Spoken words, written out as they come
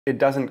It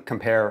doesn't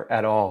compare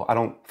at all. I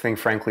don't think,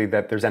 frankly,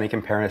 that there's any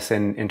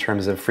comparison in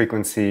terms of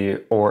frequency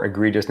or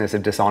egregiousness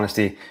of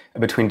dishonesty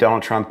between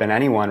Donald Trump and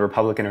anyone,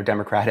 Republican or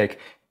Democratic,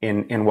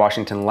 in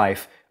Washington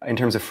life. In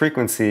terms of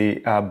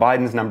frequency,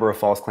 Biden's number of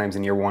false claims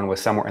in year one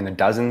was somewhere in the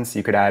dozens.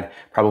 You could add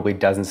probably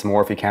dozens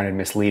more if you counted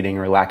misleading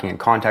or lacking in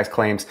context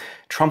claims.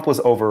 Trump was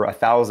over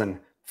 1,000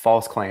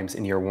 false claims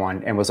in year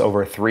one and was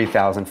over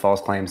 3,000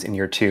 false claims in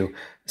year two.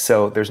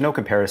 So there's no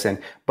comparison.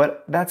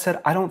 But that said,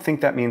 I don't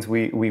think that means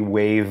we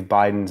wave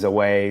Biden's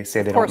away,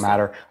 say they don't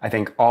matter. I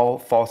think all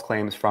false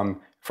claims from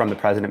the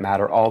president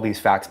matter. All these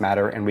facts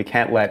matter. And we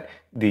can't let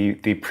the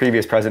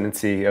previous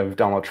presidency of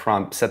Donald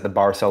Trump set the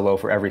bar so low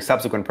for every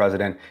subsequent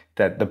president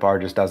that the bar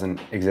just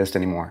doesn't exist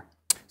anymore.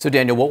 So,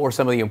 Daniel, what were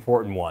some of the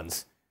important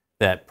ones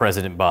that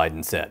President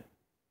Biden said?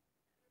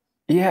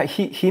 Yeah,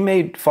 he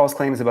made false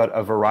claims about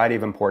a variety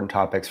of important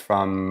topics,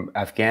 from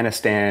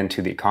Afghanistan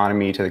to the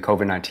economy to the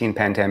COVID-19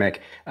 pandemic,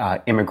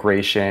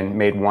 immigration,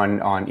 made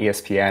one on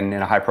ESPN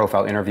in a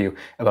high-profile interview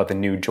about the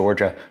new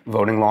Georgia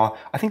voting law.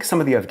 I think some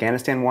of the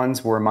Afghanistan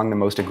ones were among the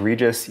most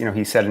egregious. You know,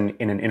 he said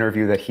in an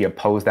interview that he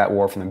opposed that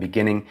war from the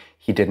beginning.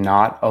 He did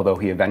not, although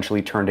he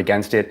eventually turned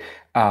against it.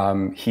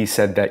 He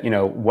said that,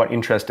 what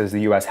interest does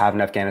the U.S. have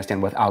in Afghanistan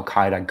with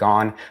al-Qaeda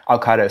gone?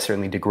 Al-Qaeda is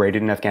certainly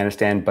degraded in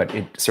Afghanistan, but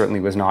it certainly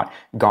was not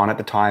gone at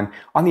the time.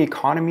 On the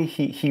economy,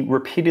 he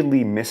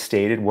repeatedly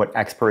misstated what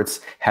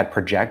experts had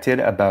projected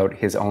about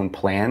his own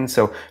plan.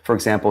 So, for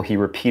example, he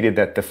repeated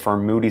that the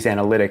firm Moody's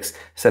Analytics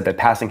said that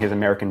passing his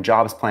American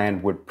jobs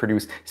plan would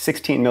produce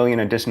 16 million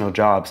additional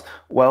jobs.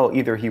 Well,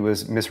 either he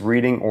was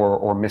misreading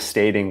or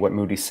misstating what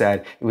Moody's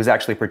said. It was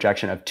actually a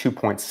projection of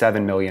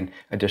 2.7 million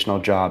additional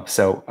jobs.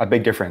 So a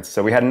big difference.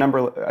 So we had a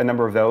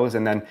number of those,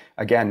 and then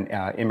again,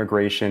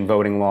 immigration,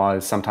 voting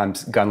laws,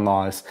 sometimes gun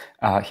laws.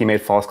 He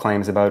made false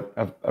claims about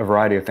a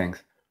variety of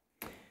things.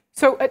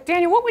 So,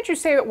 Daniel, what would you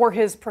say were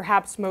his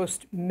perhaps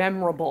most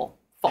memorable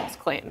false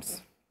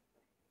claims?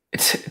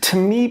 To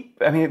me,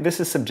 I mean, this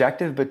is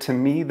subjective, but to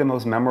me, the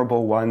most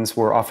memorable ones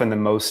were often the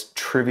most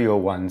trivial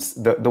ones.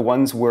 The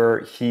ones where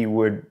he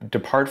would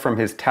depart from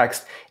his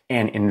text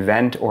and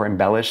invent or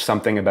embellish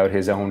something about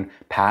his own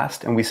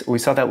past. And we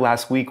saw that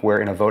last week, where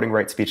in a voting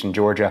rights speech in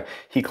Georgia,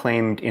 he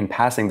claimed in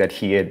passing that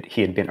he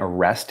had been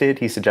arrested.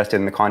 He suggested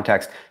in the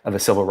context of the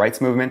civil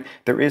rights movement.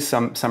 There is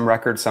some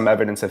record, some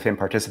evidence of him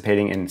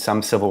participating in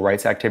some civil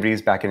rights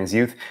activities back in his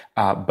youth,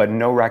 but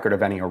no record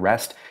of any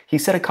arrest. He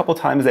said a couple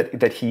times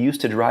that he used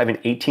to drive an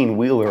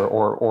 18-wheeler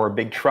or a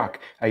big truck.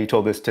 He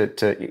told this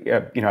at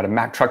a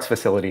Mack Trucks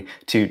facility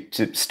to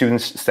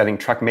students studying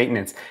truck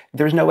maintenance.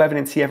 There's no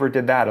evidence he ever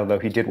did that, although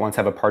he did once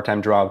have a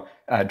part-time job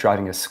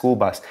driving a school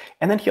bus.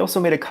 And then he also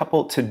made a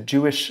couple to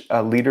Jewish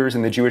leaders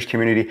in the Jewish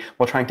community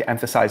while trying to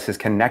emphasize his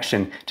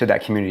connection to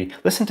that community.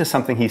 Listen to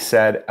something he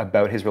said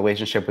about his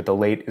relationship with the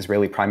late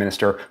Israeli Prime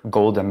Minister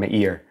Golda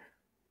Meir.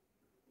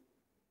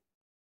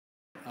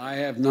 I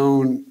have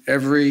known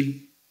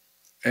every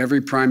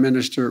prime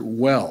minister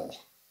well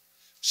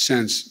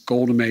since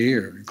Golda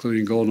Meir,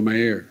 including Golda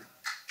Meir.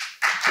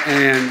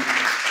 And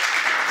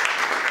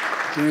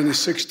during the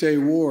Six-Day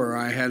War,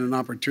 I had an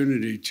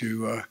opportunity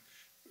to,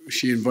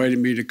 she invited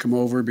me to come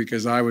over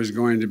because I was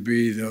going to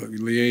be the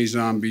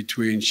liaison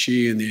between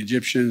she and the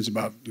Egyptians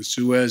about the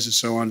Suez and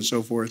so on and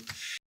so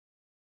forth.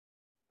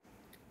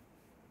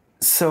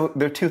 So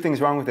there are two things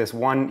wrong with this.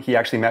 One, he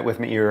actually met with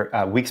Meir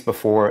weeks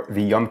before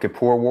the Yom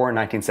Kippur War in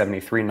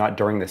 1973, not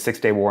during the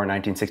Six-Day War in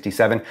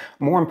 1967.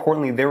 More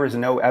importantly, there is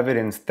no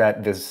evidence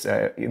that this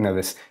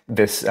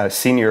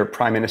senior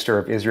prime minister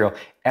of Israel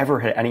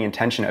ever had any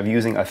intention of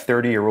using a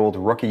 30-year-old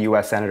rookie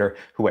U.S. senator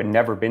who had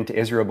never been to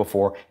Israel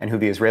before and who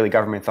the Israeli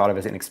government thought of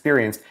as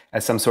inexperienced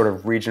as some sort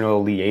of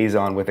regional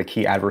liaison with a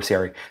key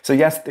adversary. So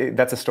yes,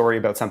 that's a story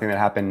about something that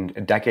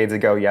happened decades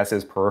ago. Yes,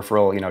 it's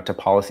peripheral, to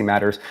policy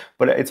matters.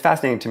 But it's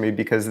fascinating to me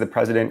because the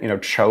president,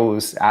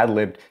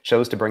 ad-libbed,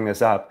 chose to bring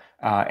this up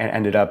and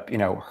ended up,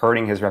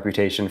 hurting his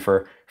reputation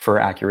for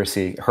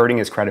accuracy, hurting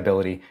his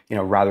credibility,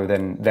 rather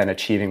than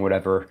achieving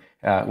whatever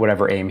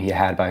aim he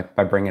had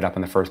by bringing it up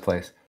in the first place.